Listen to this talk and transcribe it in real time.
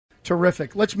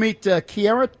Terrific. Let's meet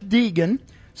Kiara Deegan,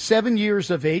 7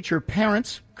 years of age. Her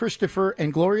parents, Christopher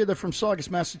and Gloria, they're from Saugus,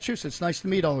 Massachusetts. Nice to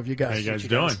meet all of you guys. How you guys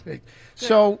doing? Hey.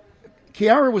 So,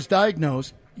 Kiara was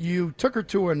diagnosed. You took her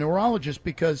to a neurologist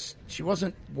because she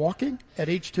wasn't walking at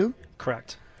age 2?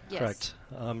 Correct. Yes.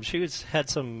 Correct. She had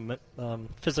some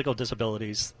physical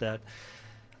disabilities that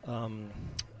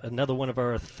another one of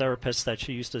our therapists that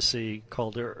she used to see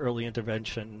called her early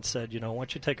intervention and said, why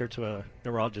don't you take her to a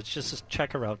neurologist just to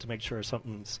check her out to make sure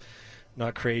something's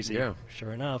not crazy. Yeah.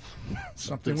 Sure enough,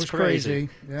 Something was crazy.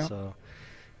 Yeah. So,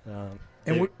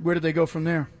 and where did they go from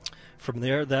there? From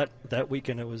there, that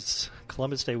weekend, it was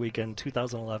Columbus Day weekend,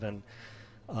 2011,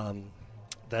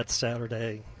 that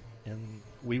Saturday, and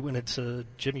we went into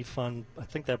Jimmy Fund, I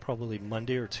think that probably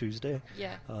Monday or Tuesday,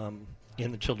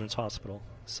 in the Children's Hospital.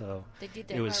 So they did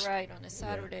the MRI on a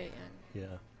Saturday.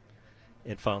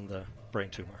 And found the brain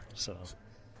tumor. So,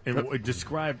 and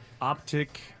describe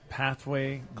optic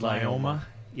pathway glioma.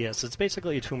 Yes, it's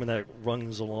basically a tumor that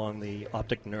runs along the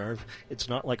optic nerve. It's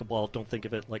not like a ball. Don't think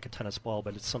of it like a tennis ball,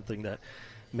 but it's something that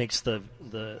makes the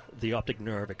optic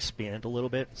nerve expand a little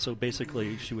bit. So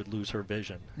basically, she would lose her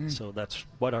vision. So that's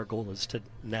what our goal is to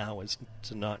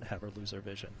not have her lose her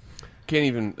vision. Can't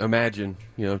even imagine,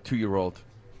 2-year-old,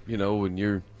 when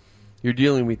you're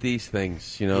dealing with these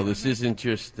things. This isn't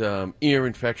just ear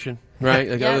infection, right?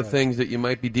 Like other things that you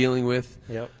might be dealing with.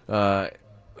 Yep.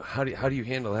 How do you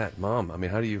handle that, Mom? I mean,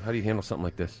 how do you handle something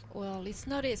like this? Well, it's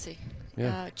not easy.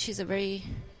 Yeah.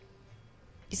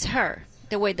 It's her,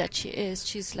 the way that she is.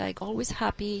 She's like always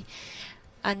happy,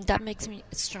 and that makes me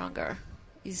stronger.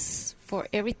 Is for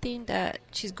everything that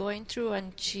she's going through,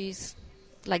 and she's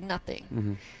like nothing.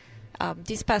 Mm-hmm.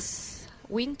 This past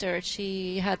winter,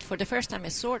 she had for the first time a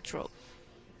sore throat.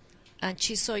 And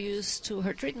she's so used to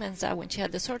her treatments that when she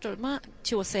had the sore throat,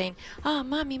 she was saying,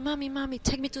 Mommy,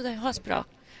 take me to the hospital.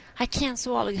 I can't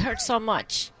swallow. It hurts so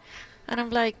much. And I'm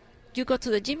like, you go to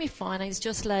the Jimmy Fund, and it's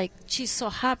just like, she's so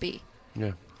happy.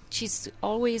 Yeah. She's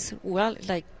always,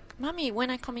 like, Mommy,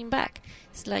 when I'm coming back?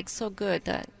 It's like so good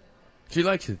that... She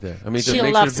likes it there. I mean, she it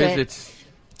makes loves her visits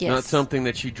not Yes. something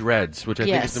that she dreads, which I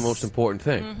think is the most important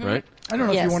thing, right? I don't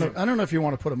know if you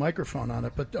want to put a microphone on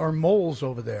it, but our moles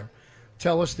over there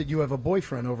tell us that you have a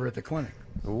boyfriend over at the clinic.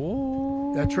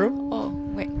 Ooh. That true? Oh,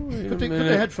 wait. Put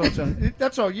the headphones on.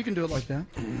 That's all. You can do it like that.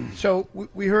 So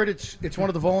we heard it's one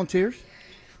of the volunteers,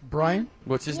 Brian.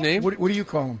 What's his name? What do you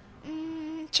call him?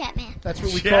 Chapman. That's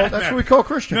what we call. That's what we call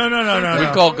Christian. No.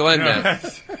 We call Glenn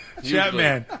that.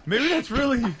 Chapman. Maybe that's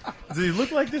really. Does he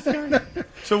look like this guy?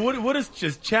 So what is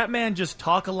just Chapman? Just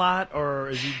talk a lot, or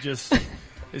is he just?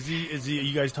 Is he? Are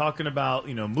you guys talking about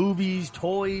movies,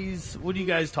 toys? What do you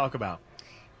guys talk about?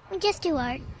 We just do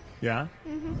art. Yeah.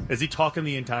 Is he talking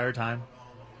the entire time?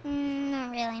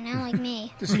 Not really. Not like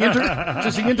me. Does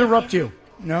he interrupt you?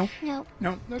 No. Nope.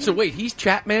 No. So wait, he's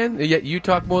Chapman, yet you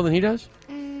talk more than he does?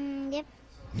 Yep.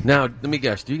 Now, let me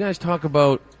guess. Do you guys talk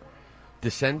about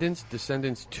Descendants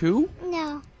 2?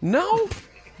 No. No?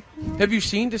 Have you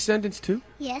seen Descendants 2?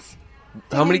 Yes.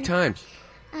 How many times?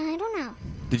 I don't know.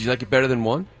 Did you like it better than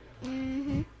 1?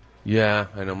 Mm-hmm. Yeah,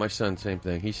 I know. My son, same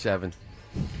thing. He's 7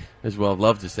 as well.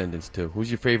 Loves Descendants 2. Who's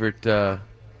your favorite?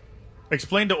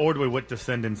 Explain to Ordway what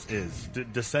Descendants is.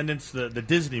 Descendants, the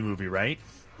Disney movie, right?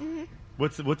 Mm-hmm.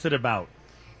 What's it about?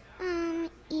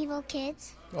 Evil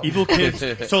kids. Evil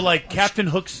kids. So like Captain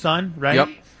Hook's son, right? Yep.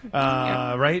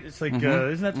 Right? It's like,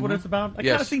 isn't that what it's about? I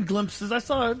kind of seen glimpses. I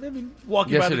saw it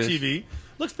walking by the TV.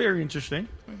 Looks very interesting.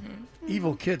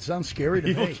 Evil kids sounds scary to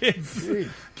Evil me. kids. Gee.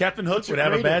 Captain Hook would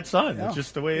have a bad son. It's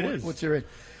just the way it is. What's your?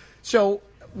 So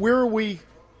where are we,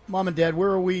 Mom and Dad?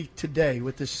 Where are we today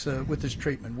with this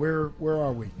treatment? Where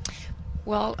are we?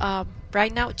 Well,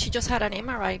 right now, she just had an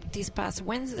MRI this past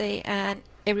Wednesday, and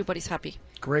everybody's happy.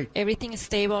 Great. Everything is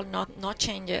stable, no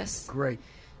changes. Great.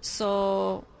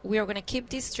 So we are going to keep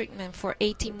this treatment for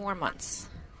 18 more months.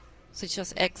 So it's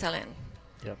just excellent.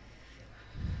 Yep.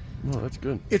 Oh, that's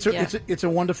good. It's a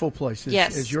wonderful place.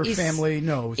 As your family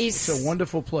knows, it's a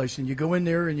wonderful place. And you go in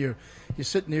there, and you're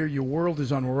sitting there, your world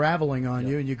is unraveling on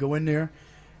you, and you go in there,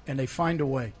 and they find a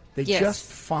way. They just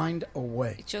find a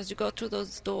way. It's just you go through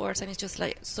those doors, and it's just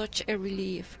like such a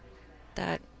relief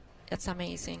that it's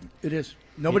amazing. It is.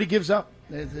 Nobody gives up.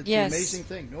 It's the amazing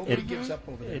thing. Nobody gives up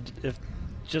over there.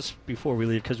 Just before we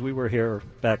leave, because we were here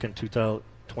back in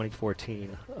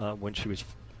 2014 when she was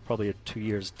probably 2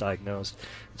 years diagnosed,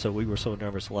 so we were so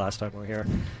nervous the last time we were here.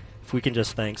 If we can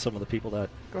just thank some of the people that...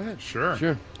 Go ahead. Sure.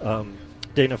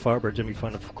 Dana Farber, Jimmy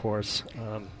Fund, of course.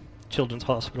 Children's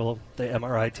Hospital, the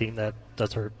MRI team that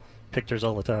does her pictures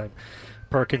all the time.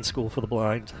 Perkins School for the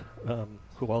Blind,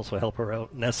 who also help her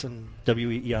out. Ness and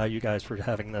WEI, you guys for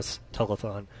having this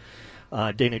telethon.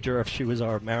 Dana Jurf, she was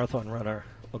our marathon runner,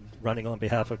 running on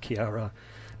behalf of Kiara.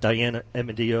 Diana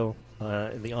Emidio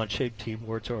in the On Shape team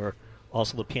were to her.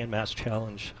 Also the Pan Mass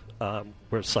Challenge,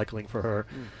 we're cycling for her.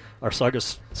 Our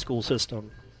Saugus school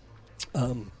system,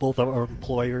 both of our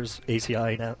employers,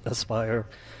 ACI and Aspire,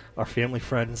 our family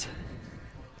friends.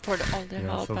 For all the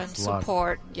help and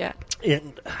support,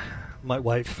 And my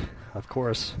wife, of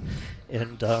course,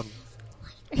 and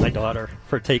my daughter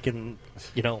for taking,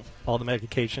 all the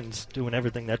medications, doing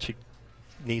everything that she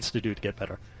needs to do to get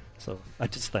better. So I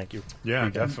just thank you. Yeah,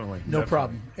 definitely. No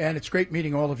problem. And it's great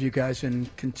meeting all of you guys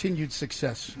and continued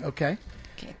success. Okay?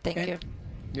 Okay, thank you.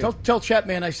 Tell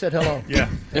Chapman I said hello. Yeah.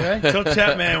 Right? Tell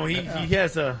Chapman he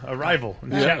has a rival,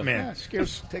 Chapman. Yeah,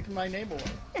 scares taking my name away.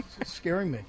 It's scaring me.